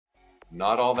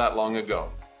not all that long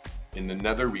ago, in the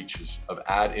nether reaches of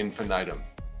Ad Infinitum,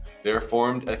 there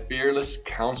formed a fearless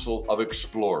council of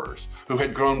explorers who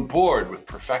had grown bored with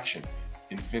perfection,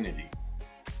 infinity,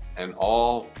 and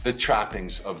all the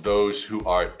trappings of those who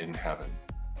art in heaven.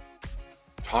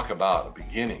 Talk about a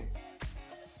beginning.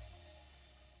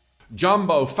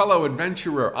 Jumbo, fellow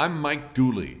adventurer, I'm Mike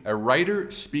Dooley, a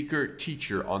writer, speaker,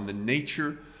 teacher on the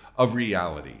nature of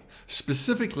reality,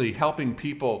 specifically helping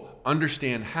people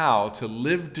understand how to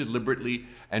live deliberately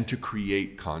and to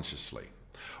create consciously.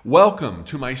 Welcome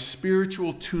to my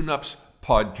Spiritual Tune-Ups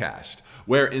podcast,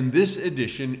 where in this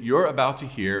edition, you're about to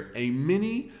hear a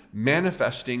mini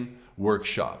manifesting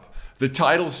workshop. The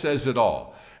title says it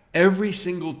all. Every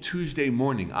single Tuesday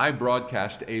morning, I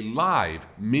broadcast a live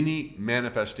mini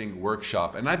manifesting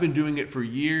workshop, and I've been doing it for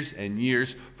years and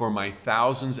years for my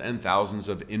thousands and thousands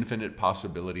of Infinite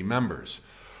Possibility members.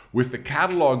 With the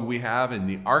catalog we have and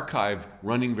the archive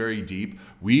running very deep,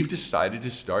 we've decided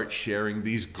to start sharing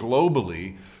these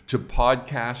globally to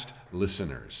podcast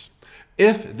listeners.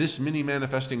 If this mini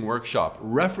manifesting workshop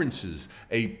references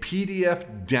a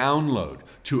PDF download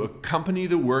to accompany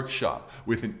the workshop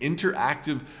with an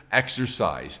interactive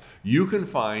exercise, you can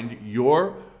find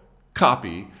your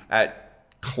copy at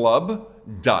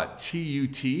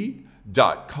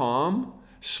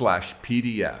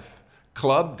club.tut.com/PDF.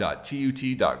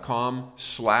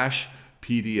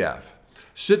 club.tut.com/PDF.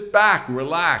 Sit back,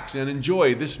 relax, and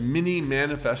enjoy this mini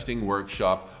manifesting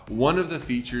workshop, one of the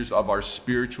features of our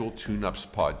Spiritual Tune-Ups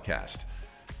podcast.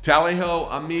 Tally-ho,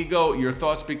 amigo, your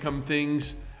thoughts become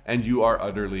things, and you are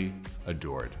utterly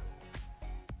adored.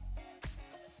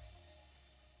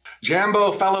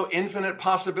 Jambo, fellow Infinite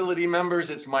Possibility members,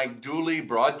 it's Mike Dooley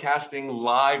broadcasting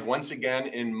live once again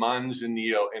in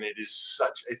Manzanillo, and it is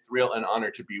such a thrill and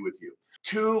honor to be with you.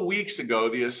 2 weeks ago,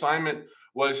 the assignment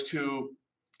was to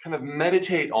kind of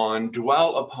meditate on,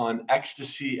 dwell upon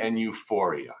ecstasy and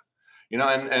euphoria.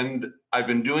 And I've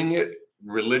been doing it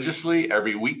religiously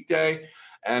every weekday.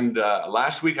 And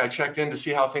last week I checked in to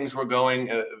see how things were going.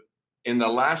 In the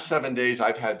last 7 days,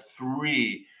 I've had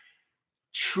 3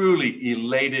 truly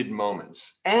elated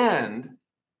moments. And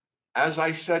as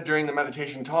I said during the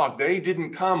meditation talk, they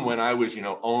didn't come when I was,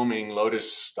 oming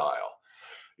lotus style.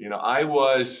 I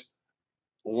was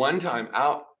one time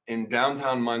out in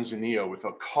downtown Manzanillo with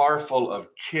a car full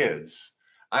of kids.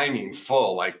 I mean,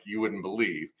 full, like you wouldn't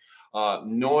believe.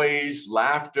 Noise,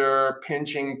 laughter,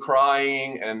 pinching,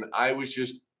 crying, and I was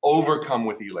just overcome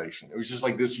with elation. It was just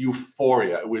like this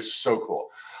euphoria. It was so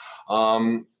cool.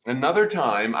 Another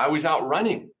time, I was out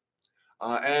running,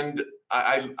 and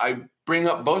I bring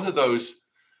up both of those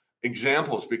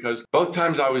examples because both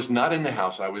times I was not in the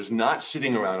house. I was not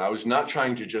sitting around. I was not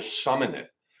trying to just summon it.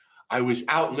 I was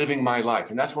out living my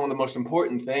life. And that's one of the most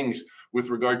important things with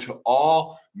regard to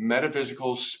all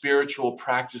metaphysical, spiritual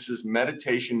practices,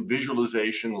 meditation,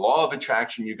 visualization, law of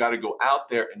attraction. You got to go out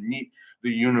there and meet the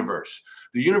universe.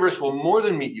 The universe will more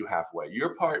than meet you halfway.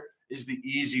 Your part is the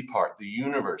easy part. The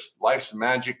universe, life's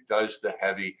magic, does the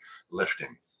heavy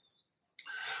lifting.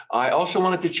 I also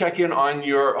wanted to check in on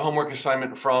your homework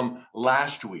assignment from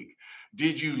last week.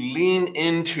 Did you lean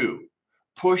into,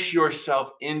 push yourself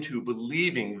into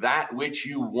believing that which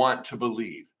you want to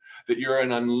believe, that you're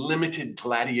an unlimited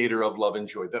gladiator of love and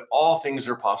joy, that all things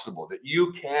are possible, that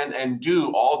you can and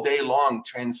do all day long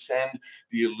transcend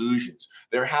the illusions.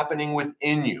 They're happening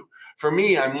within you. For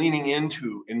me, I'm leaning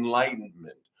into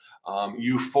enlightenment,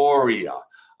 euphoria,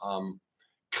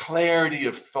 clarity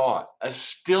of thought, a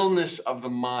stillness of the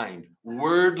mind,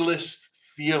 wordless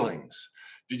feelings.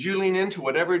 Did you lean into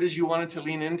whatever it is you wanted to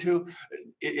lean into?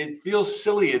 It feels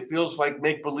silly. It feels like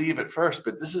make-believe at first,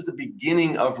 but this is the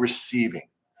beginning of receiving.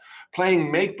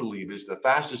 Playing make-believe is the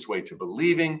fastest way to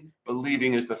believing.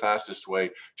 Believing is the fastest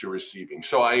way to receiving.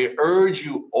 So I urge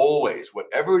you always,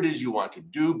 whatever it is you want to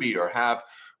do, be, or have,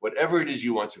 whatever it is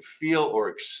you want to feel or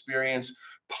experience,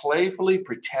 playfully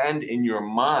pretend in your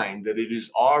mind that it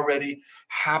is already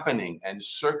happening, and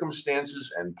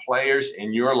circumstances and players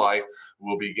in your life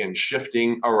will begin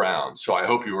shifting around. So I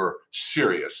hope you were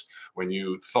serious when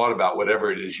you thought about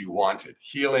whatever it is you wanted.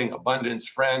 Healing, abundance,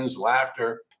 friends,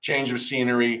 laughter, change of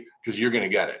scenery, because you're going to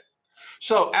get it.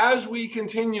 So as we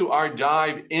continue our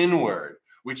dive inward,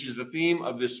 which is the theme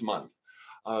of this month,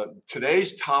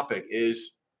 today's topic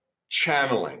is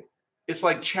channeling. It's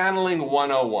like channeling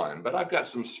 101, but I've got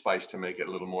some spice to make it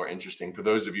a little more interesting for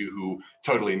those of you who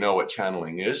totally know what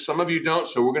channeling is. Some of you don't,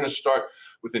 so we're going to start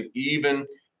with an even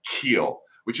keel,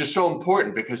 which is so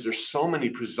important because there's so many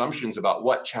presumptions about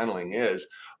what channeling is.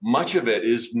 Much of it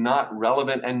is not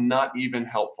relevant and not even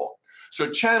helpful. So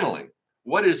channeling,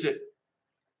 what is it?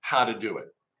 How to do it?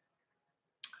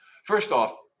 First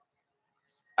off,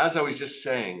 as I was just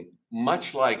saying,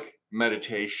 much like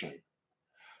meditation,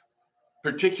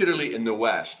 particularly in the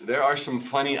West, there are some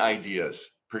funny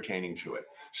ideas pertaining to it.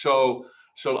 So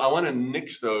I want to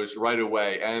nix those right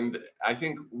away. And I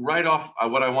think right off,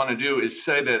 what I want to do is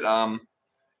say that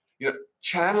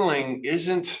channeling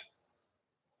isn't,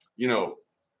 a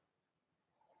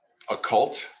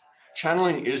cult.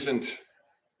 Channeling isn't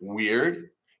weird.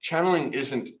 Channeling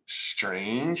isn't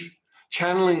strange.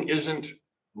 Channeling isn't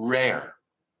rare.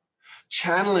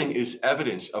 Channeling is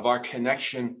evidence of our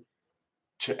connection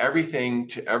to everything,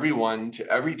 to everyone, to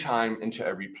every time, and to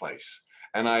every place.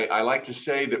 And I like to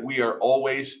say that we are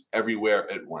always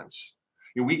everywhere at once.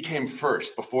 We came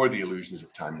first before the illusions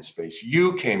of time and space.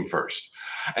 You came first.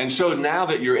 And so now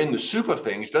that you're in the soup of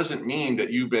things doesn't mean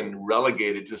that you've been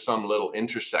relegated to some little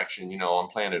intersection, on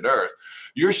planet Earth.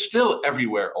 You're still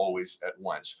everywhere always at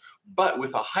once, but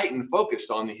with a heightened focus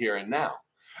on the here and now.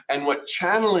 And what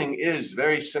channeling is,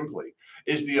 very simply,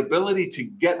 is the ability to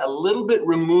get a little bit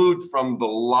removed from the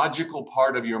logical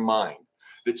part of your mind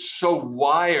that's so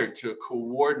wired to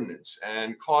coordinates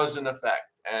and cause and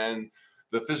effect and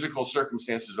the physical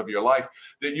circumstances of your life,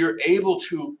 that you're able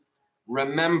to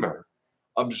remember,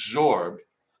 absorb,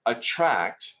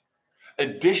 attract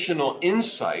additional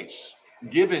insights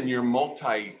given your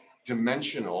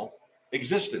multi-dimensional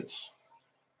existence.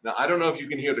 Now, I don't know if you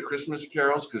can hear the Christmas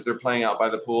carols because they're playing out by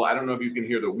the pool. I don't know if you can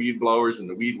hear the weed blowers and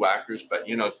the weed whackers, but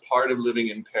it's part of living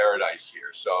in paradise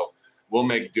here. So we'll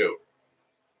make do.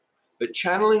 But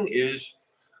channeling is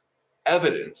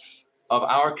evidence of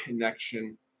our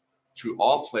connection to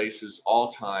all places, all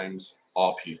times,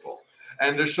 all people.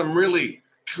 And there's some really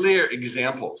clear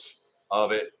examples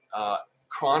of it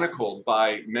chronicled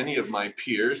by many of my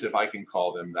peers, if I can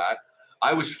call them that.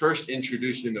 I was first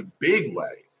introduced in a big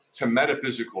way to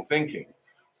metaphysical thinking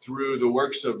through the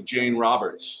works of Jane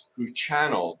Roberts, who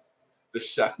channeled the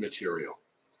Seth material.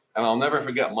 And I'll never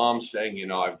forget Mom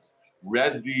saying, I've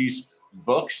read these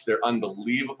books. They're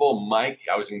unbelievable. Mike,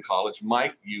 I was in college.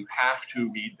 Mike, you have to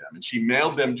read them. And she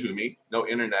mailed them to me. No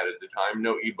internet at the time,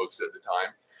 no ebooks at the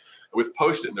time, with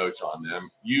Post-it notes on them.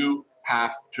 You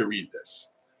have to read this.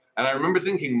 And I remember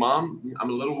thinking, Mom,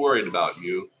 I'm a little worried about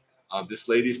you. This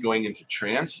lady's going into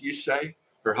trance, you say?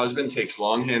 Her husband takes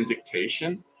longhand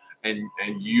dictation, and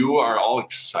you are all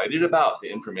excited about the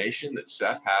information that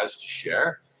Seth has to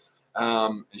share.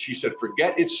 And she said,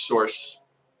 forget its source.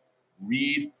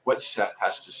 Read what Seth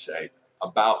has to say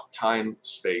about time,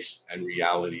 space, and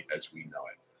reality as we know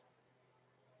it.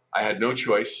 I had no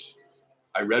choice.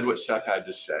 I read what Seth had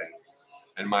to say,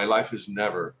 and my life has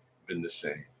never been the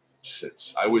same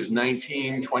since. I was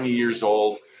 19, 20 years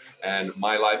old, and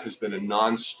my life has been a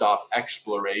nonstop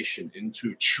exploration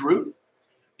into truth,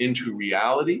 into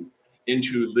reality,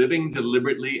 into living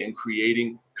deliberately and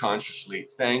creating consciously,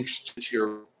 thanks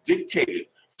to dictated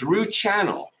through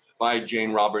channel by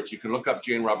Jane Roberts. You can look up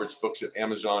Jane Roberts' books at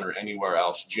Amazon or anywhere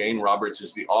else. Jane Roberts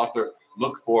is the author.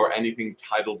 Look for anything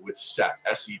titled with Seth,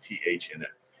 S-E-T-H in it.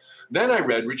 Then I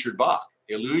read Richard Bach,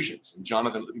 Illusions, and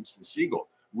Jonathan Livingston Seagull.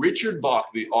 Richard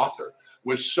Bach, the author,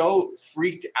 was so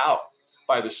freaked out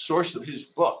by the source of his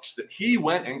books that he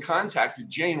went and contacted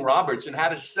Jane Roberts and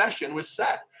had a session with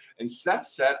Seth. And Seth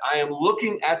said, I am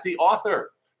looking at the author.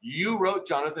 You wrote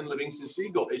Jonathan Livingston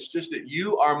Seagull. It's just that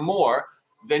you are more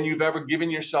than you've ever given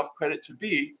yourself credit to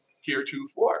be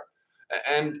heretofore.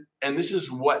 And this is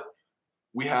what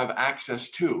we have access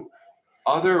to.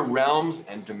 Other realms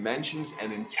and dimensions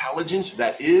and intelligence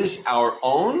that is our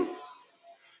own,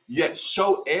 yet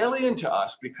so alien to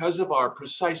us because of our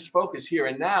precise focus here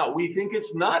and now, we think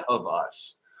it's not of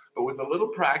us. But with a little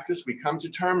practice, we come to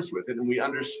terms with it and we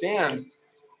understand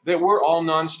that we're all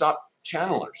nonstop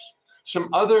channelers. Some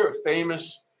other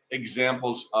famous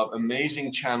examples of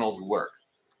amazing channeled work.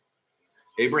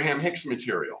 Abraham Hicks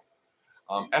material.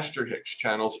 Esther Hicks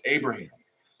channels Abraham.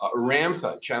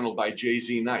 Ramtha, channeled by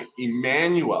J.Z. Knight.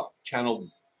 Emmanuel, channeled,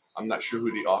 I'm not sure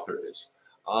who the author is.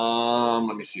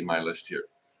 Let me see my list here.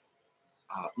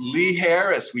 Lee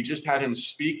Harris, we just had him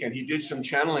speak, and he did some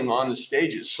channeling on the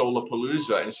stage at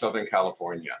Solapalooza in Southern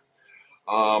California.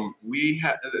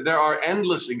 There are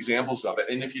endless examples of it,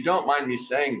 and if you don't mind me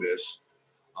saying this,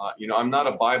 I'm not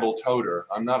a Bible toter.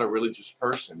 I'm not a religious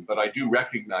person, but I do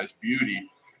recognize beauty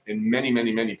in many,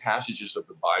 many, many passages of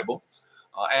the Bible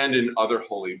and in other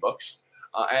holy books.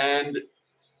 And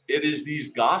it is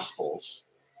these gospels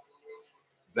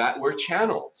that were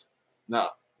channeled.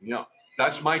 Now,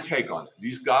 that's my take on it.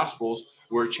 These gospels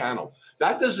were channeled.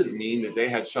 That doesn't mean that they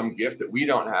had some gift that we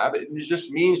don't have. It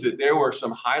just means that there were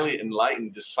some highly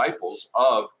enlightened disciples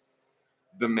of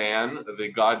the man,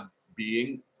 the God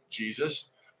being, Jesus,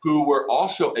 who were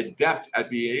also adept at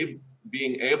being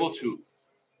able to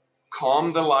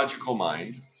calm the logical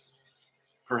mind,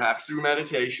 perhaps through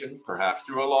meditation, perhaps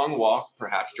through a long walk,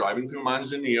 perhaps driving through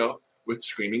Manzanillo with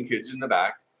screaming kids in the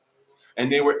back.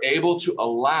 And they were able to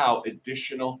allow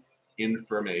additional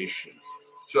information.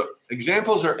 So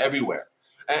examples are everywhere.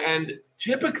 And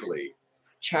typically,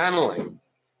 channeling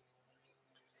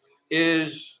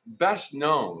is best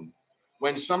known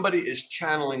when somebody is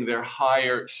channeling their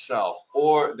higher self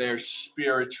or their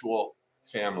spiritual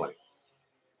family.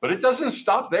 But it doesn't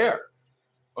stop there,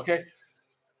 okay?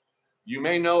 You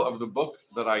may know of the book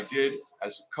that I did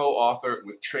as a co-author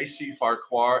with Tracy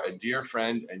Farquhar, a dear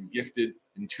friend and gifted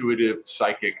intuitive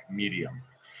psychic medium.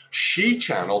 She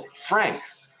channeled Frank.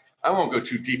 I won't go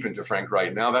too deep into Frank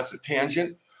right now, that's a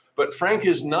tangent, but Frank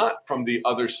is not from the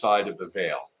other side of the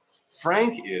veil.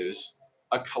 Frank is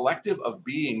a collective of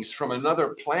beings from another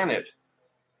planet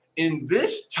in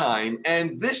this time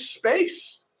and this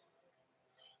space.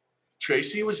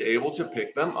 Tracy was able to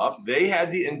pick them up. They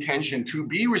had the intention to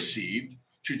be received,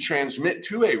 to transmit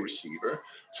to a receiver,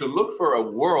 to look for a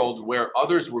world where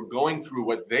others were going through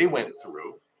what they went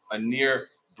through, a near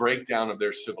breakdown of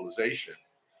their civilization.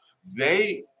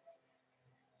 They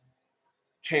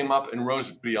came up and rose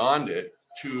beyond it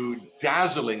to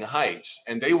dazzling heights,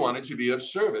 and they wanted to be of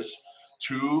service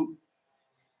to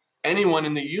anyone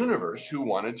in the universe who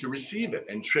wanted to receive it.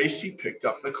 And Tracy picked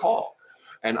up the call.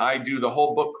 And I do the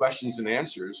whole book, questions and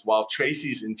answers, while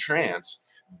Tracy's in trance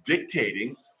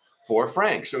dictating for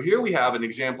Frank. So here we have an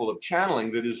example of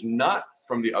channeling that is not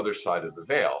from the other side of the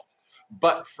veil,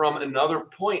 but from another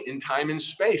point in time and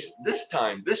space, this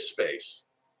time, this space.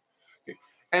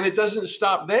 And it doesn't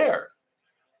stop there.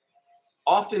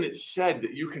 Often it's said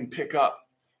that you can pick up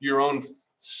your own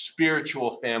spiritual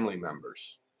family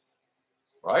members,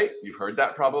 right? You've heard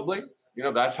that probably. You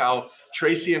know, that's how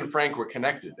Tracy and Frank were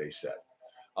connected, they said.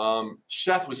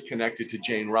 Seth was connected to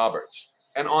Jane Roberts,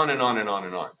 and on and on and on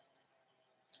and on.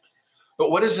 But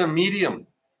what is a medium?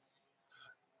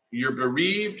 You're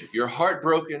bereaved, you're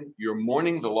heartbroken, you're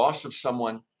mourning the loss of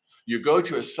someone. You go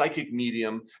to a psychic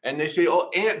medium and they say, oh,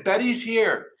 Aunt Betty's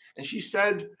here. And she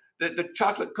said that the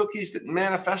chocolate cookies that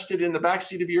manifested in the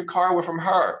backseat of your car were from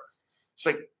her. It's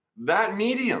like that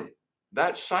medium,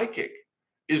 that psychic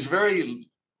is very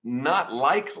not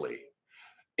likely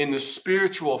in the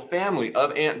spiritual family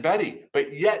of Aunt Betty,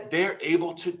 but yet they're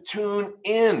able to tune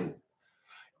in.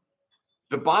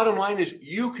 The bottom line is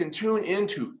you can tune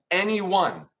into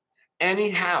anyone,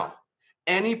 anyhow,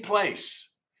 any place,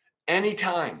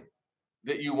 anytime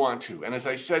that you want to. And as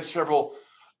I said several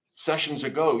sessions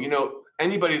ago, you know,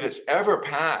 anybody that's ever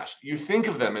passed, you think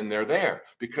of them and they're there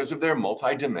because of their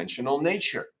multidimensional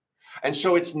nature. And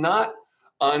so it's not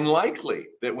unlikely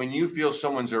that when you feel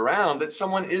someone's around, that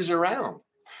someone is around.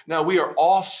 Now, we are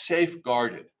all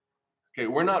safeguarded. Okay,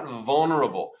 we're not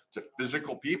vulnerable to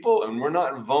physical people and we're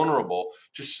not vulnerable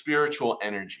to spiritual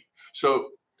energy. So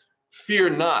fear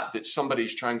not that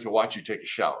somebody's trying to watch you take a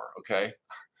shower, okay?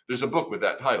 There's a book with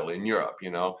that title in Europe,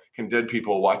 you know, can dead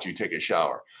people watch you take a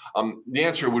shower? The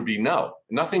answer would be no,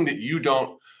 nothing that you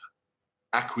don't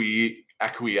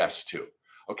acquiesce to.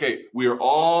 Okay, we are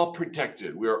all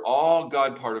protected. We are all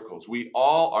God particles. We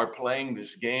all are playing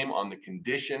this game on the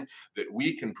condition that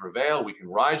we can prevail, we can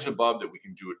rise above, that we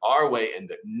can do it our way, and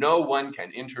that no one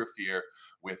can interfere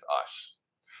with us.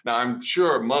 Now, I'm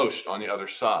sure most on the other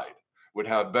side would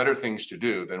have better things to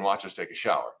do than watch us take a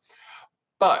shower.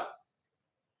 But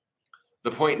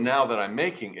the point now that I'm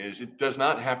making is it does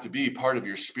not have to be part of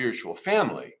your spiritual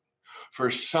family for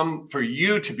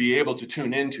you to be able to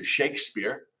tune in to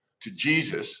Shakespeare, to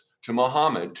Jesus, to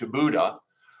Muhammad, to Buddha,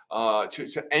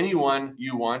 to anyone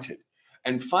you wanted.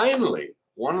 And finally,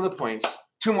 one of the points,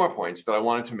 two more points that I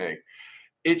wanted to make,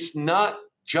 it's not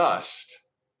just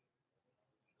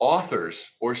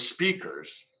authors or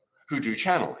speakers who do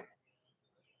channeling.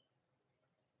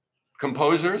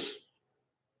 Composers,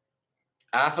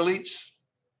 athletes,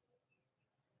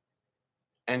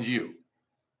 and you.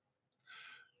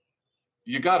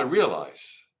 You got to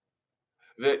realize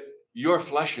that your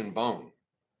flesh and bone,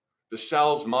 the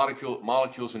cells,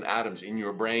 molecules, and atoms in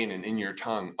your brain and in your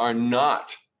tongue are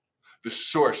not the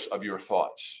source of your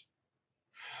thoughts.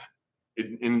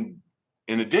 In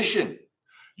addition,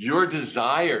 your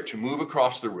desire to move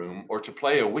across the room or to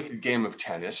play a wicked game of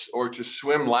tennis or to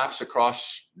swim laps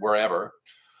across wherever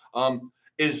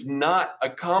is not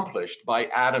accomplished by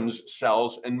atoms,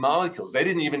 cells, and molecules. They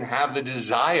didn't even have the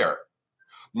desire,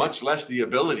 much less the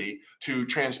ability to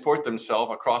transport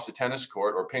themselves across a tennis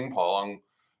court or ping pong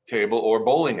table or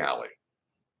bowling alley.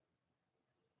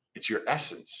 It's your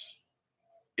essence.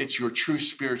 It's your true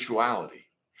spirituality.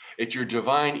 It's your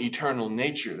divine eternal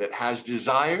nature that has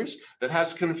desires, that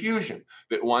has confusion,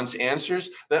 that wants answers,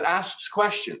 that asks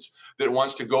questions, that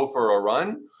wants to go for a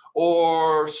run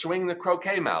or swing the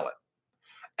croquet mallet.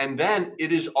 And then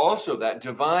it is also that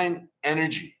divine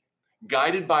energy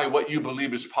guided by what you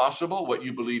believe is possible, what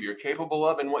you believe you're capable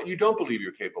of, and what you don't believe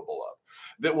you're capable of,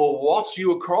 that will waltz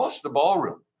you across the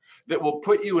ballroom, that will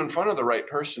put you in front of the right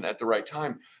person at the right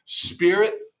time.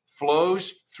 Spirit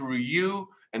flows through you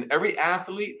and every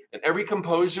athlete and every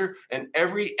composer and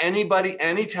anybody,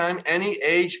 anytime, any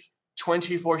age,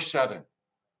 24/7.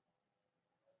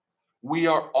 We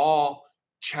are all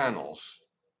channels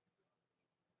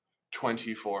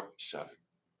 24/7.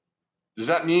 Does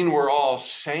that mean we're all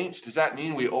saints? Does that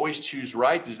mean we always choose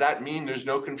right? Does that mean there's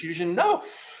no confusion? No.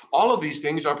 All of these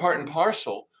things are part and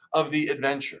parcel of the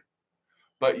adventure.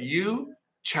 But you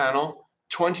channel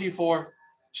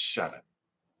 24/7.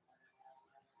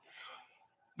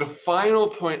 The final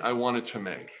point I wanted to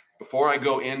make before I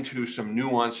go into some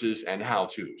nuances and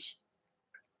how-tos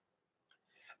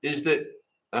is that,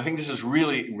 I think this is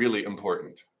really, really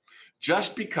important.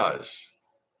 Just because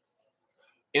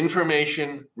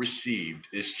information received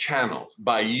is channeled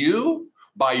by you,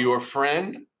 by your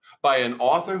friend, by an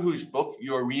author whose book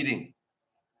you're reading,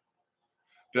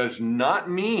 does not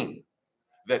mean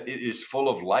that it is full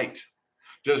of light,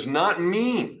 does not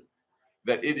mean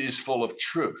that it is full of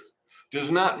truth,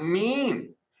 does not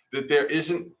mean that there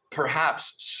isn't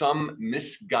perhaps some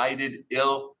misguided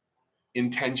ill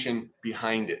intention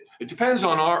behind it. It depends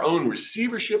on our own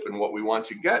receivership and what we want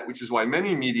to get, which is why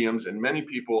many mediums and many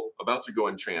people about to go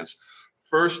in trance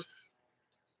first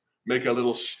make a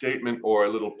little statement or a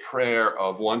little prayer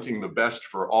of wanting the best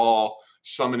for all,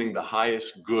 summoning the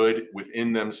highest good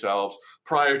within themselves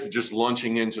prior to just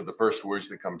launching into the first words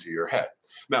that come to your head.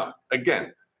 Now,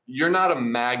 again, you're not a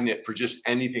magnet for just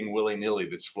anything willy-nilly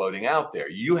that's floating out there.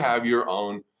 You have your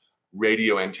own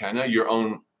radio antenna, your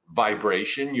own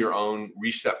vibration, your own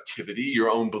receptivity, your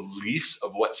own beliefs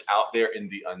of what's out there in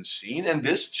the unseen. And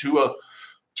this, to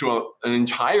an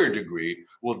entire degree,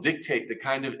 will dictate the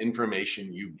kind of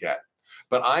information you get.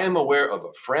 But I am aware of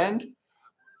a friend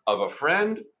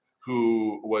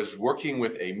who was working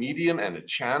with a medium and a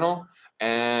channel,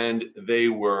 and they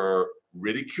were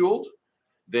ridiculed.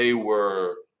 They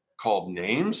were called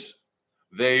names.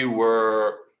 They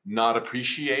were not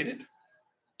appreciated.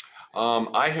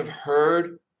 I have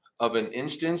heard of an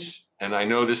instance, and I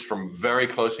know this from very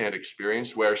close-hand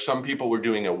experience, where some people were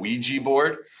doing a Ouija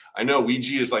board. I know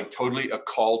Ouija is like totally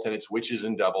occult and it's witches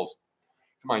and devils.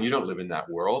 Come on, you don't live in that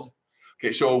world.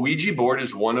 Okay, so a Ouija board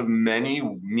is one of many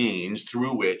means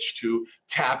through which to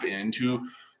tap into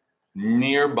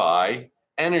nearby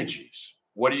energies.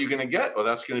 What are you going to get? Well,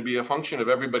 that's going to be a function of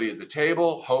everybody at the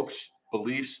table, hopes,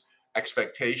 beliefs,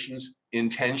 expectations,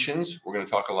 intentions. We're going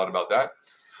to talk a lot about that.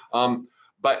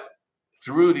 But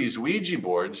through these Ouija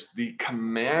boards, the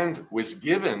command was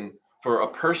given for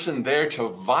a person there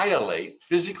to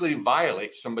physically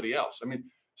violate somebody else. I mean,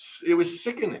 it was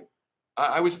sickening.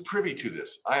 I was privy to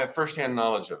this. I have firsthand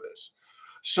knowledge of this.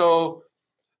 So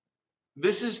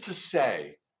this is to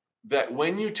say that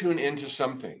when you tune into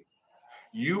something,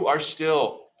 you are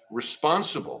still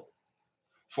responsible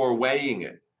for weighing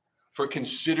it, for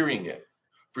considering it,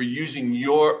 for using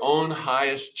your own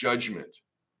highest judgment,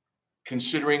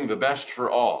 considering the best for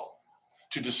all,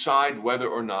 to decide whether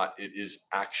or not it is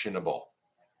actionable.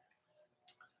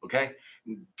 Okay?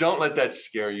 Don't let that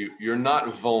scare you. You're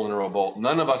not vulnerable.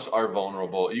 None of us are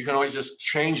vulnerable. You can always just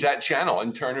change that channel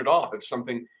and turn it off if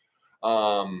something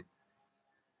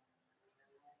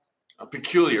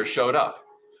peculiar showed up.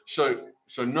 So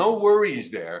no worries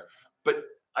there. But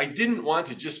I didn't want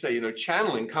to just say,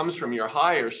 channeling comes from your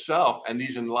higher self and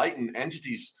these enlightened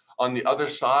entities on the other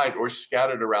side or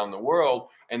scattered around the world,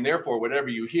 and therefore whatever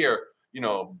you hear,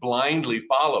 blindly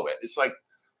follow it. It's like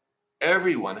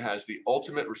everyone has the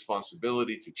ultimate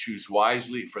responsibility to choose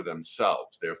wisely for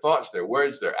themselves, their thoughts, their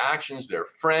words, their actions, their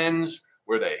friends,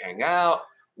 where they hang out,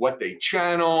 what they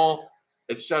channel,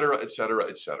 etc., etc.,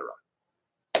 etc.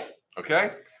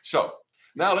 Okay? So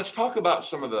now let's talk about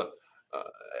some of the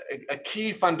a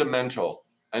key fundamental,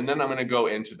 and then I'm going to go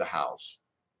into the hows.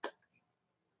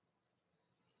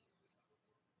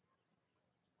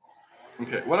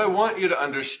 Okay, what I want you to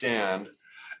understand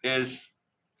is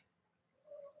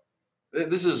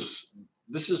this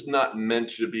is not meant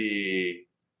to be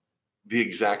the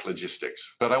exact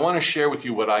logistics, but I want to share with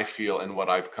you what I feel and what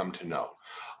I've come to know.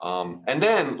 And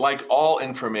then, like all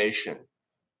information,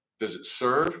 does it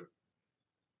serve?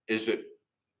 Is it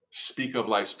speak of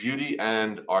life's beauty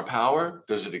and our power?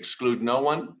 Does it exclude no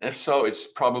one? If so, it's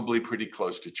probably pretty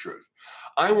close to truth.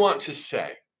 I want to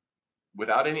say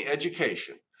without any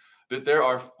education, that there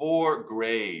are 4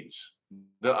 grades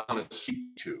that I want to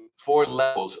speak to, 4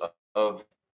 levels of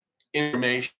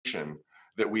information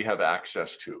that we have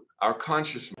access to. Our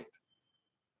conscious mind,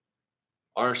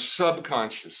 our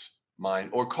subconscious mind,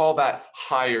 or call that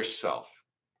higher self.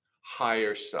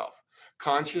 Higher self.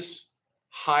 Conscious,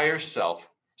 higher self.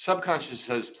 Subconscious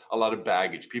has a lot of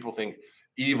baggage. People think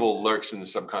evil lurks in the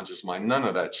subconscious mind. None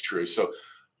of that's true. So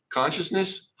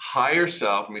consciousness, higher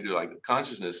self, let me do like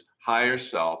consciousness, higher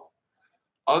self,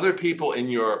 other people in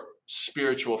your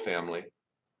spiritual family,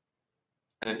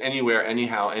 and anywhere,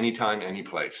 anyhow, anytime, any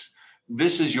place.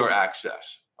 This is your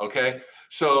access, okay?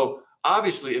 So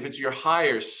obviously, if it's your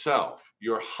higher self,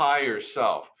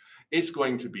 it's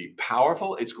going to be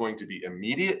powerful, it's going to be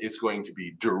immediate, it's going to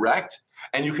be direct,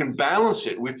 and you can balance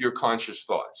it with your conscious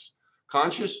thoughts.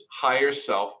 Conscious, higher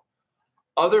self,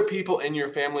 other people in your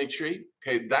family tree,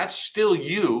 okay, that's still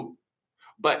you,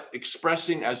 but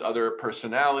expressing as other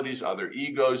personalities, other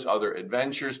egos, other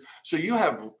adventures. So you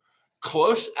have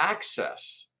close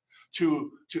access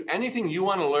to anything you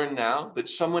want to learn now that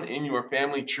someone in your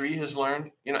family tree has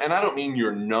learned. And I don't mean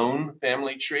your known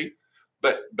family tree,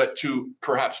 but to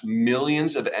perhaps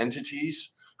millions of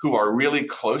entities who are really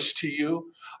close to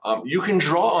you. You can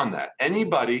draw on that.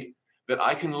 Anybody that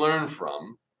I can learn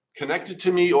from, connected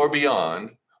to me or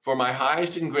beyond, for my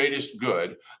highest and greatest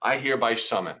good, I hereby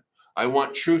summon. I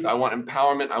want truth. I want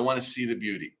empowerment. I want to see the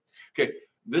beauty. Okay,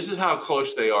 this is how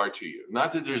close they are to you.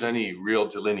 Not that there's any real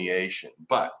delineation,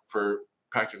 but for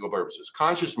practical purposes,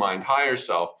 conscious mind, higher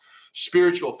self,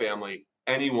 spiritual family,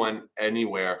 anyone,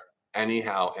 anywhere,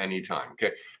 anyhow, anytime.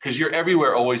 Okay, because you're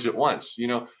everywhere, always at once.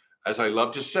 As I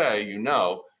love to say,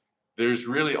 there's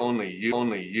really only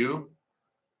you,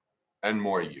 and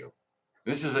more you.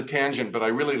 This is a tangent, but I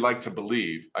really like to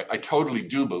believe, I totally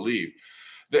do believe,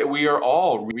 that we are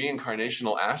all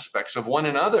reincarnational aspects of one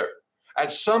another.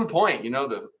 At some point,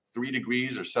 the 3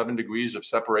 degrees or 7 degrees of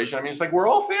separation, I mean, it's like we're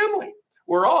all family.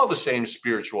 We're all the same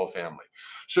spiritual family.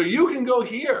 So you can go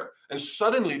here, and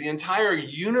suddenly the entire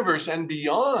universe and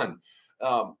beyond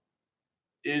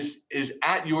is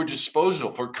at your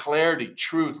disposal for clarity,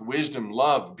 truth, wisdom,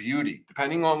 love, beauty,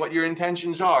 depending on what your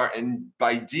intentions are. And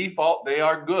by default, they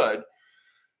are good.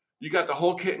 You got the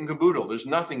whole kit and caboodle. There's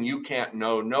nothing you can't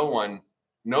know,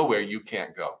 nowhere you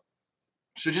can't go.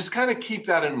 So just kind of keep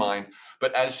that in mind.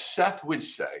 But as Seth would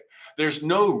say, there's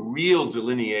no real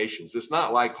delineations. It's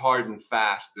not like hard and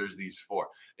fast, there's these 4.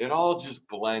 It all just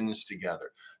blends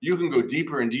together. You can go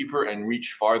deeper and deeper and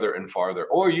reach farther and farther.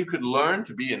 Or you could learn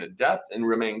to be an adept and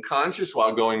remain conscious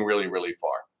while going really, really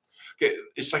far. Okay,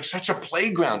 it's like such a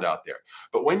playground out there.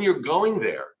 But when you're going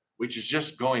there, which is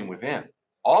just going within,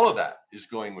 all of that is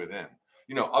going within.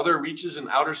 Other reaches in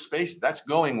outer space, that's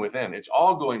going within. It's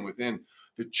all going within.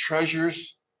 The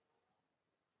treasures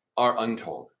are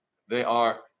untold. They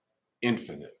are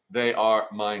infinite. They are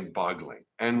mind-boggling.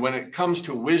 And when it comes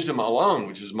to wisdom alone,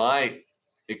 which is my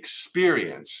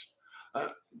experience,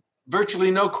 virtually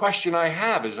no question I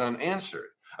have is unanswered.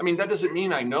 I mean, that doesn't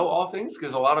mean I know all things,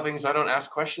 because a lot of things I don't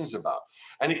ask questions about.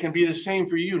 And it can be the same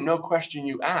for you. No question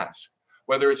you ask,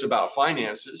 whether it's about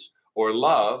finances or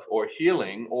love or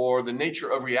healing or the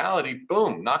nature of reality,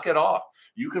 boom, knock it off.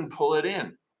 You can pull it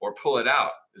in or pull it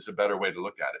out is a better way to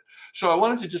look at it. So I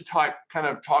wanted to just talk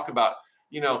about,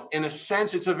 in a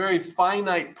sense, it's a very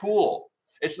finite pool.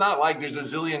 It's not like there's a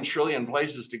zillion trillion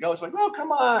places to go. It's like, oh,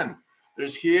 come on.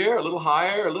 There's here, a little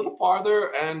higher, a little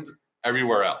farther, and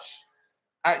everywhere else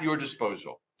at your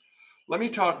disposal. Let me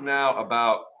talk now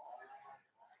about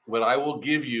what I will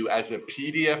give you as a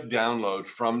PDF download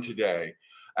from today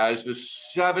as the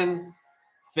 7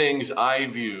 things I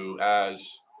view as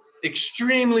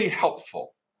extremely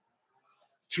helpful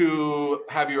to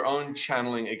have your own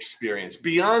channeling experience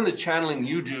beyond the channeling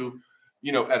you do,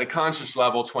 at a conscious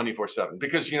level 24/7.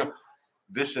 Because,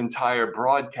 this entire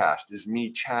broadcast is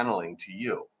me channeling to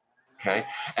you, okay?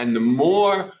 And the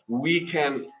more we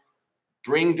can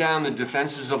bring down the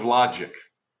defenses of logic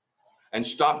and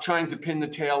stop trying to pin the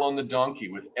tail on the donkey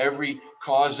with every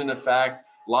cause and effect,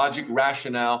 logic,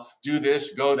 rationale, do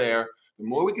this, go there, the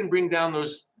more we can bring down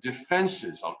those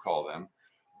defenses, I'll call them,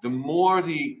 the more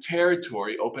the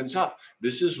territory opens up.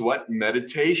 This is what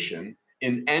meditation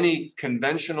in any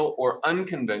conventional or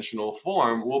unconventional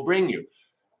form will bring you.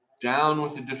 Down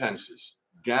with the defenses,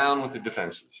 down with the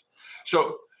defenses.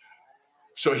 So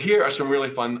here are some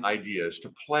really fun ideas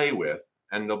to play with,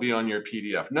 and they'll be on your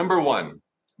PDF. Number 1,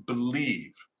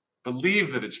 believe.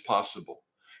 Believe that it's possible.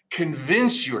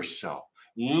 Convince yourself.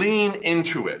 Lean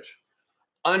into it.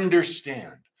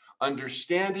 Understand.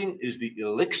 Understanding is the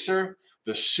elixir,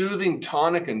 the soothing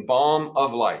tonic and balm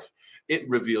of life. It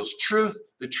reveals truth.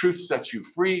 The truth sets you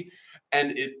free,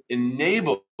 and it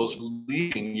enables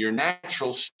leaving your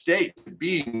natural state,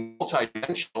 being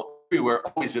multidimensional everywhere,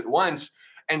 always at once.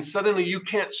 And suddenly you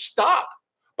can't stop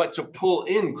but to pull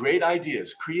in great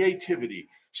ideas, creativity,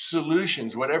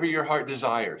 solutions, whatever your heart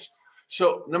desires.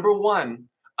 So, number one,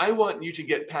 I want you to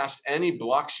get past any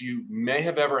blocks you may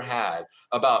have ever had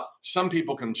about some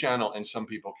people can channel and some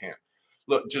people can't.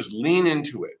 Look, just lean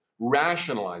into it,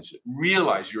 rationalize it,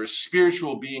 realize you're a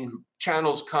spiritual being who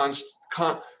channels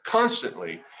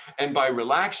constantly. And by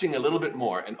relaxing a little bit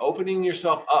more and opening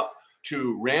yourself up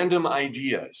to random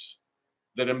ideas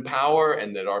that empower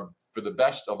and that are for the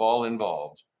best of all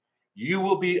involved, you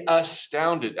will be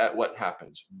astounded at what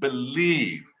happens.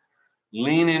 Believe,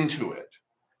 lean into it,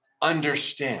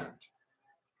 understand.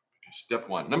 Step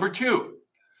one. Number two,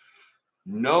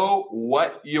 know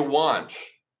what you want.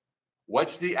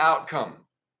 What's the outcome?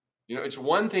 It's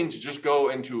one thing to just go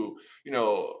into,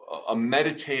 a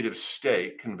meditative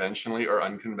state, conventionally or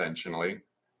unconventionally,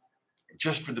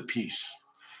 just for the peace,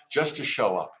 just to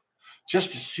show up,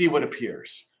 just to see what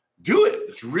appears. Do it.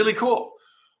 It's really cool.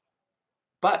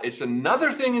 But it's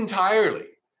another thing entirely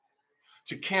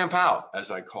to camp out,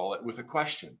 as I call it, with a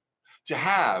question, to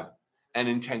have an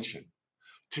intention,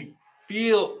 to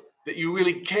feel that you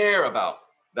really care about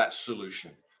that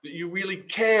solution, that you really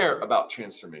care about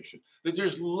transformation, that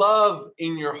there's love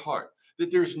in your heart,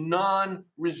 that there's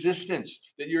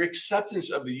non-resistance, that your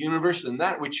acceptance of the universe and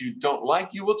that which you don't like,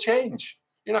 you will change.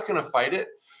 You're not going to fight it.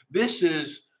 This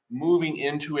is moving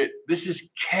into it. This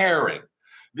is caring.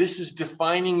 This is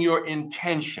defining your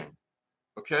intention.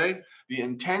 Okay? The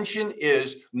intention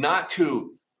is not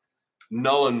to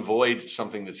null and void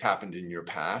something that's happened in your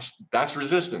past. That's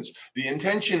resistance. The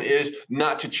intention is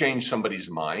not to change somebody's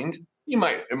mind. It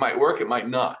might work, it might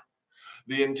not.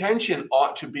 The intention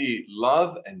ought to be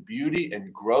love and beauty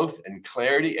and growth and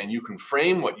clarity, and you can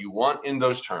frame what you want in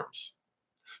those terms.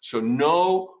 So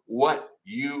know what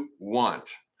you want.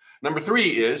 Number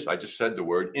three is, I just said the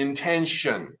word,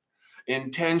 intention.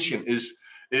 Intention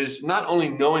is not only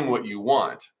knowing what you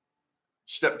want.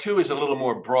 Step two is a little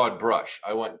more broad brush.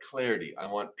 I want clarity. I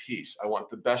want peace. I want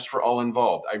the best for all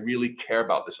involved. I really care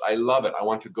about this. I love it. I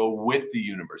want to go with the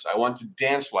universe. I want to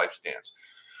dance life's dance.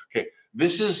 Okay,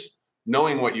 this is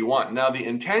knowing what you want. Now, the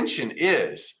intention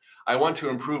is, I want to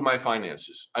improve my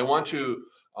finances. I want to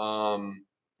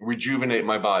rejuvenate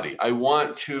my body. I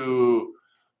want to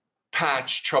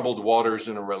patch troubled waters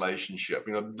in a relationship.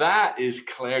 That is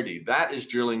clarity. That is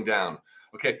drilling down.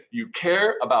 Okay, you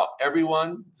care about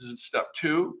everyone. This is step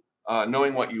two,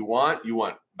 knowing what you want. You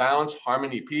want balance,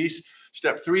 harmony, peace.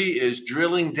 Step three is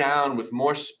drilling down with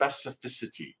more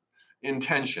specificity,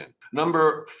 intention.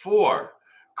 Number four,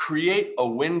 create a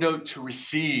window to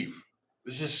receive.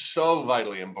 This is so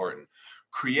vitally important.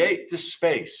 Create the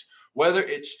space, whether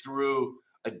it's through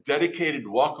a dedicated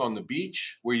walk on the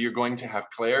beach where you're going to have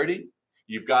clarity.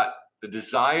 You've got the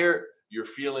desire, you're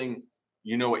feeling,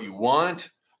 you know what you want.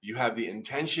 You have the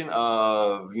intention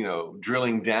of,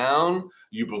 drilling down.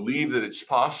 You believe that it's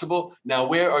possible. Now,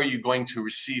 where are you going to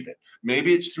receive it?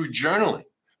 Maybe it's through journaling.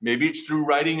 Maybe it's through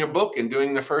writing a book and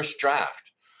doing the first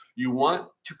draft. You want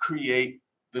to create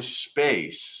the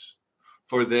space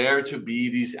for there to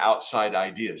be these outside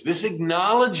ideas. This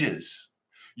acknowledges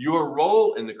your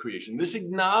role in the creation. This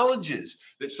acknowledges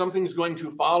that something's going to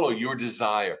follow your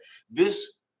desire. This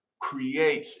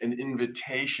creates an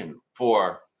invitation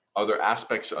for other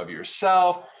aspects of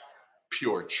yourself,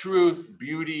 pure truth,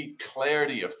 beauty,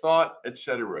 clarity of thought,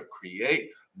 etc. Create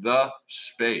the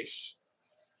space.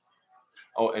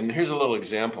 Oh, and here's a little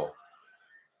example.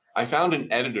 I found an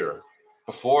editor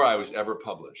before I was ever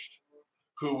published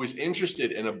who was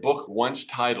interested in a book once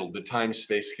titled The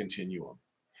Time-Space Continuum.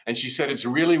 And she said, it's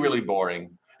really, really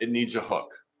boring. It needs a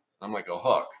hook. I'm like, a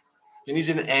hook? It needs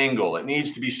an angle. It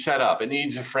needs to be set up. It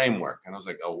needs a framework. And I was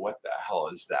like, oh, what the hell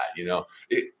is that?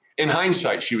 In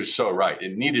hindsight, she was so right.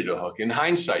 It needed a hook. In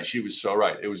hindsight, she was so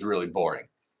right. It was really boring.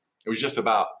 It was just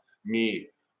about me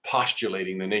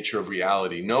postulating the nature of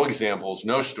reality. No examples,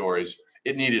 no stories.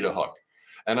 It needed a hook.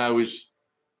 And I was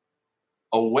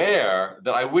aware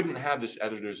that I wouldn't have this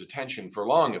editor's attention for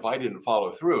long if I didn't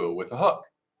follow through with a hook.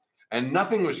 And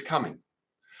nothing was coming.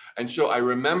 And so I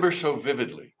remember so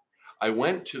vividly, I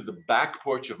went to the back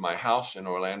porch of my house in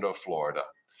Orlando, Florida,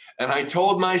 and I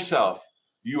told myself,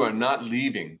 you are not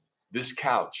leaving this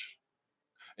couch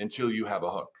until you have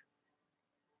a hook.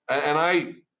 And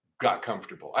I got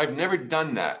comfortable. I've never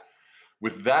done that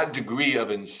with that degree of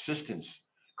insistence,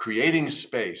 creating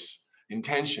space,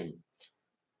 intention.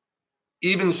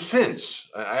 Even since,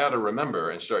 I ought to remember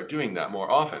and start doing that more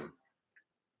often,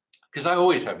 because I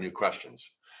always have new questions.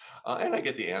 and I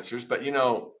get the answers, but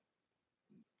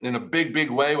in a big, big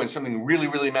way, when something really,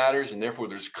 really matters, and therefore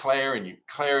there's clarity,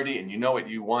 and you know what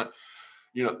you want.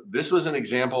 This was an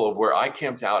example of where I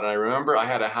camped out, and I remember I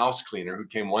had a house cleaner who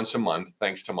came once a month,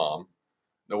 thanks to mom.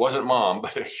 It wasn't mom,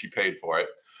 but she paid for it.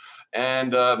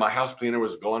 And my house cleaner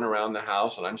was going around the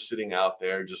house, and I'm sitting out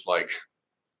there just like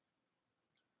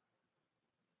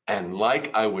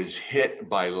I was hit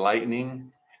by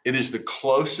lightning. It is the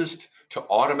closest to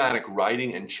automatic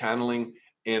writing and channeling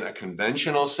in a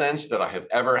conventional sense that I have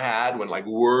ever had, when like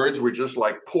words were just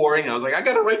like pouring. I was like, I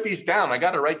got to write these down. I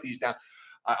got to write these down.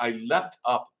 I leapt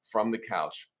up from the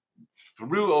couch,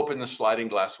 threw open the sliding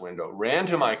glass window, ran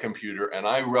to my computer, and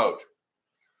I wrote,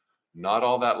 not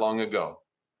all that long ago,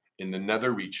 in the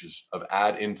nether reaches of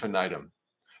ad infinitum,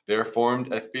 there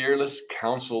formed a fearless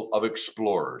council of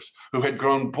explorers who had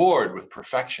grown bored with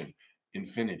perfection,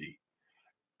 infinity,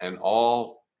 and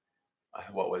all,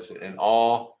 what was it? And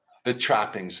all the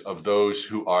trappings of those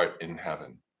who art in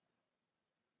heaven.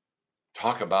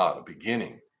 Talk about a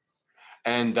beginning.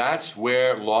 And that's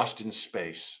where Lost in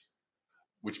Space,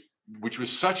 which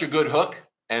was such a good hook,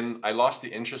 and I lost the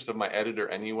interest of my editor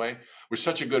anyway, was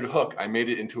such a good hook, I made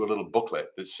it into a little booklet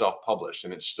that's self-published,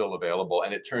 and it's still available,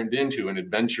 and it turned into an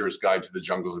adventurer's guide to the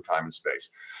jungles of time and space.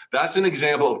 That's an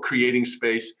example of creating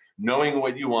space, knowing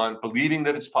what you want, believing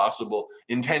that it's possible,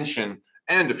 intention,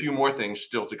 and a few more things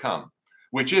still to come,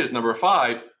 which is number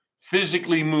 5,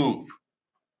 physically move.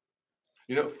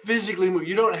 Physically move.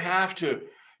 You don't have to,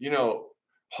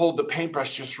 hold the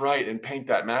paintbrush just right and paint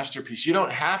that masterpiece. You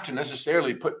don't have to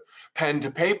necessarily put pen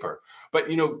to paper, but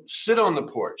sit on the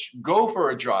porch, go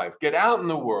for a drive, get out in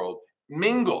the world,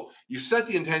 mingle. You set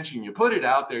the intention, you put it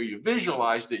out there, you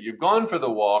visualized it, you've gone for the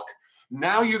walk.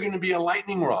 Now you're going to be a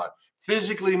lightning rod.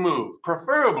 Physically move,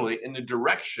 preferably in the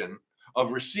direction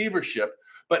of receivership.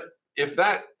 But if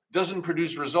that doesn't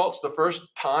produce results the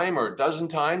first time or a dozen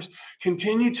times,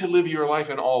 continue to live your life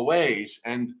in all ways,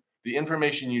 and the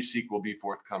information you seek will be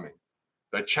forthcoming,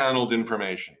 the channeled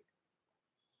information.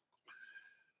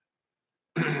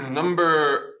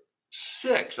 Number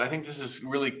 6, I think this is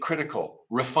really critical.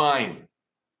 Refine.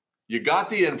 You got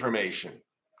the information.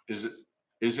 Is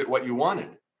it what you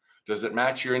wanted? Does it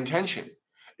match your intention?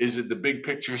 Is it the big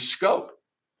picture scope?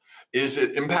 Is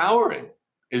it empowering?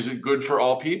 Is it good for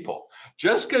all people?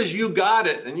 Just because you got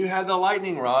it and you had the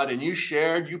lightning rod and you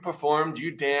shared, you performed,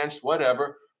 you danced,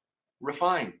 whatever,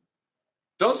 refine.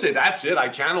 Don't say, that's it, I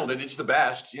channeled it, it's the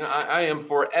best. I am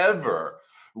forever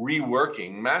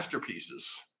reworking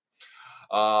masterpieces.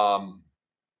 So,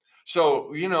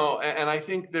 and I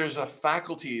think there's a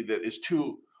faculty that is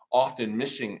too often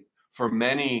missing for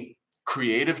many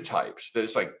creative types, that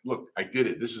it's like, look, I did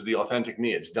it. This is the authentic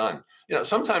me. It's done.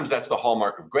 Sometimes that's the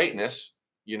hallmark of greatness.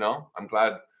 I'm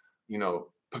glad,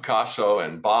 Picasso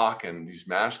and Bach and these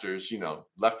masters,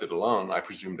 left it alone. I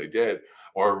presume they did,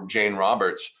 or Jane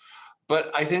Roberts.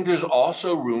 But I think there's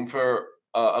also room for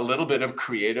a little bit of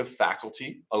creative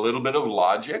faculty, a little bit of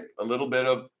logic, a little bit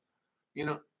of,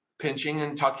 pinching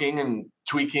and tucking and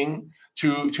tweaking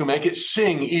to make it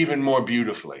sing even more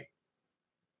beautifully.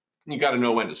 You got to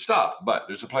know when to stop, but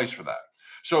there's a place for that.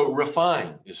 So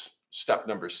refine is step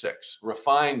number 6.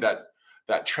 Refine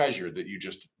that treasure that you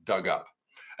just dug up.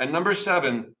 And number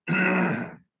 7,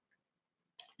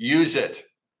 use it.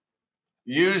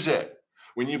 Use it.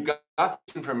 When you've got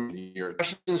this information, your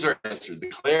questions are answered, the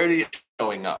clarity is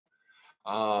showing up.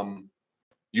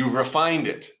 You've refined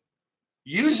it.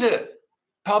 Use it.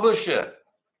 Publish it.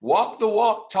 Walk the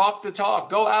walk, talk the talk.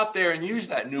 Go out there and use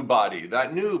that new body,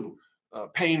 that new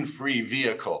pain-free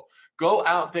vehicle. Go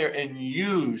out there and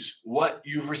use what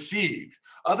you've received.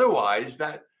 Otherwise,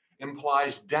 that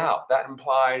implies doubt. That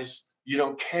implies you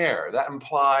don't care. That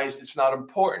implies it's not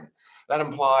important. That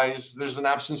implies there's an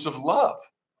absence of love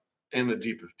in a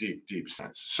deep, deep, deep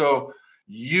sense. So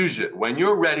use it. When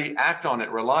you're ready, act on it,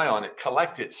 rely on it,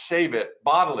 collect it, save it,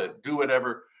 bottle it, do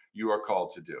whatever you are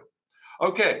called to do.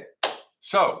 Okay,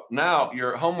 so now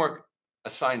your homework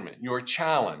assignment, your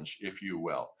challenge, if you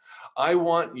will. I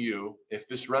want you, if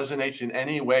this resonates in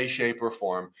any way, shape, or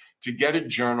form, to get a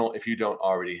journal if you don't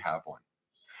already have one.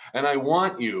 And I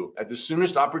want you, at the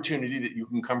soonest opportunity that you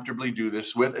can comfortably do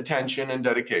this with attention and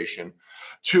dedication,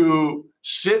 to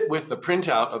sit with the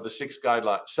printout of the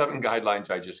 7 guidelines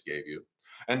I just gave you.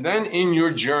 And then in your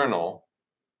journal,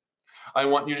 I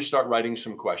want you to start writing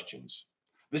some questions.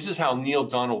 This is how Neale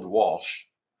Donald Walsch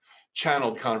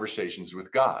channeled conversations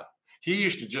with God. He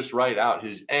used to just write out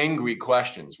his angry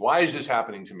questions. Why is this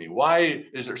happening to me? Why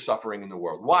is there suffering in the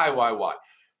world? Why?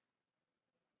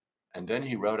 And then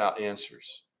he wrote out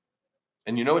answers.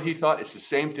 And you know what he thought? It's the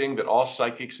same thing that all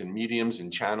psychics and mediums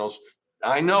and channels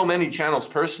I know many channels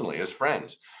personally as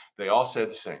friends. They all said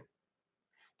the same.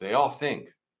 They all think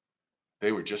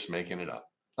they were just making it up.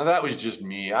 Now, that was just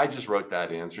me. I just wrote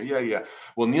that answer. Yeah.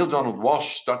 Well, Neale Donald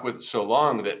Walsch stuck with it so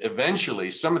long that eventually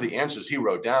some of the answers he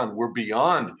wrote down were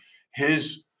beyond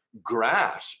his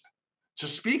grasp to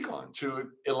speak on, to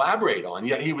elaborate on,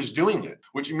 yet he was doing it,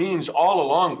 which means all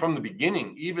along from the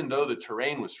beginning, even though the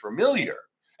terrain was familiar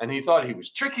and he thought he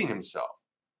was tricking himself,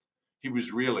 he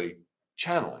was really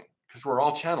channeling, because we're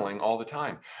all channeling all the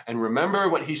time. And remember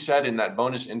what he said in that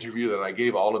bonus interview that I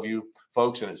gave all of you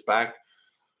folks, and it's back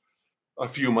a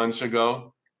few months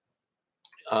ago.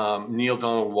 Neale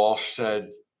Donald Walsch said,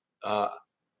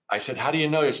 I said, how do you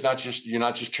know you're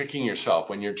not just tricking yourself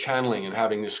when you're channeling and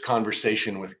having this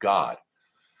conversation with God?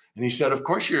 And he said, of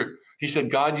course he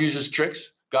said, God uses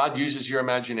tricks. God uses your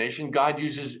imagination. God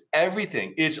uses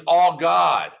everything. It's all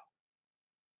God.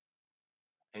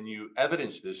 And you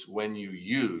evidence this when you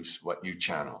use what you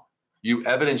channel. You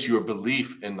evidence your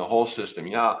belief in the whole system.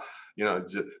 Yeah,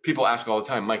 people ask all the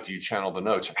time, Mike, do you channel the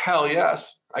notes? Hell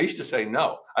yes. I used to say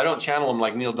no. I don't channel them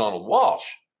like Neale Donald Walsch.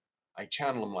 I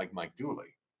channel them like Mike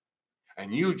Dooley.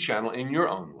 And you channel in your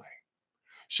own way.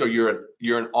 So you're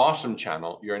an awesome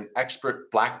channel. You're an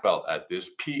expert black belt at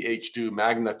this, PhD,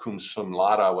 magna cum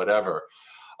laude, whatever.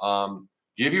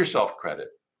 Give yourself credit.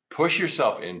 Push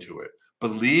yourself into it.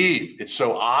 Believe. It's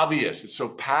so obvious. It's so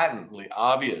patently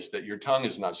obvious that your tongue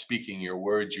is not speaking your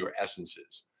words, your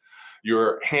essences.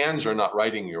 Your hands are not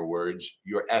writing your words,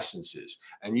 your essences.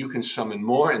 And you can summon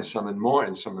more and summon more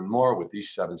and summon more with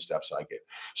these 7 steps I gave.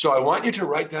 So I want you to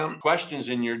write down questions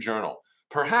in your journal.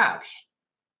 Perhaps,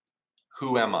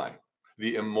 who am I?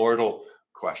 The immortal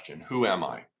question. Who am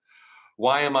I?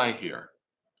 Why am I here?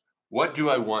 What do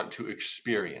I want to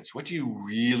experience? What do you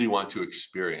really want to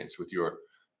experience with your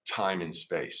time and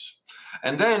space?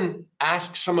 And then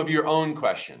ask some of your own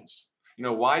questions.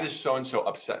 Why does so-and-so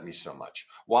upset me so much?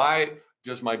 Why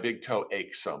does my big toe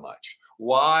ache so much?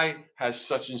 Why has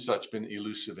such and such been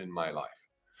elusive in my life?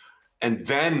 And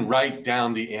then write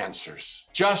down the answers.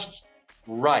 Just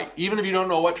write. Even if you don't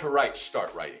know what to write,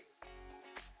 start writing.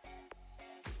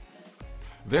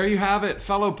 There you have it,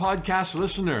 fellow podcast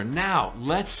listener. Now,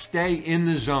 let's stay in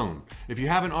the zone. If you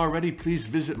haven't already, please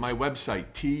visit my website,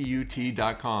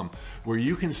 tut.com, where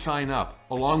you can sign up,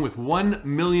 along with 1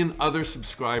 million other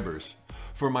subscribers,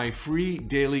 for my free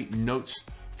daily notes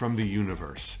from the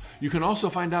universe. You can also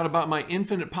find out about my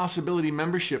Infinite Possibility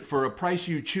membership for a price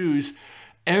you choose.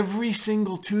 Every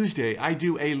single Tuesday, I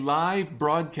do a live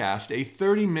broadcast, a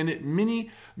 30-minute mini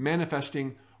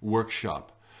manifesting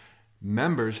workshop.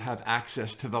 Members have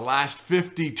access to the last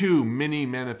 52 mini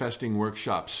manifesting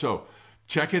workshops. So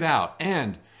check it out.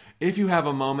 And if you have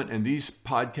a moment and these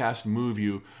podcasts move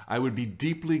you, I would be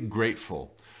deeply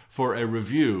grateful for a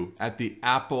review at the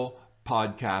Apple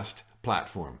Podcast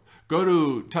platform. Go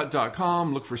to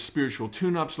tut.com, look for Spiritual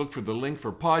Tune-Ups, look for the link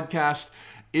for podcast.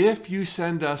 If you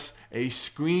send us a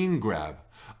screen grab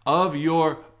of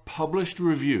your published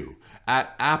review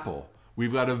at Apple,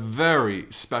 we've got a very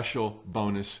special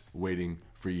bonus waiting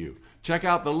for you. Check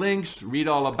out the links, read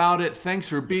all about it. Thanks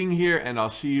for being here, and I'll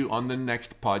see you on the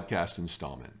next podcast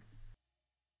installment.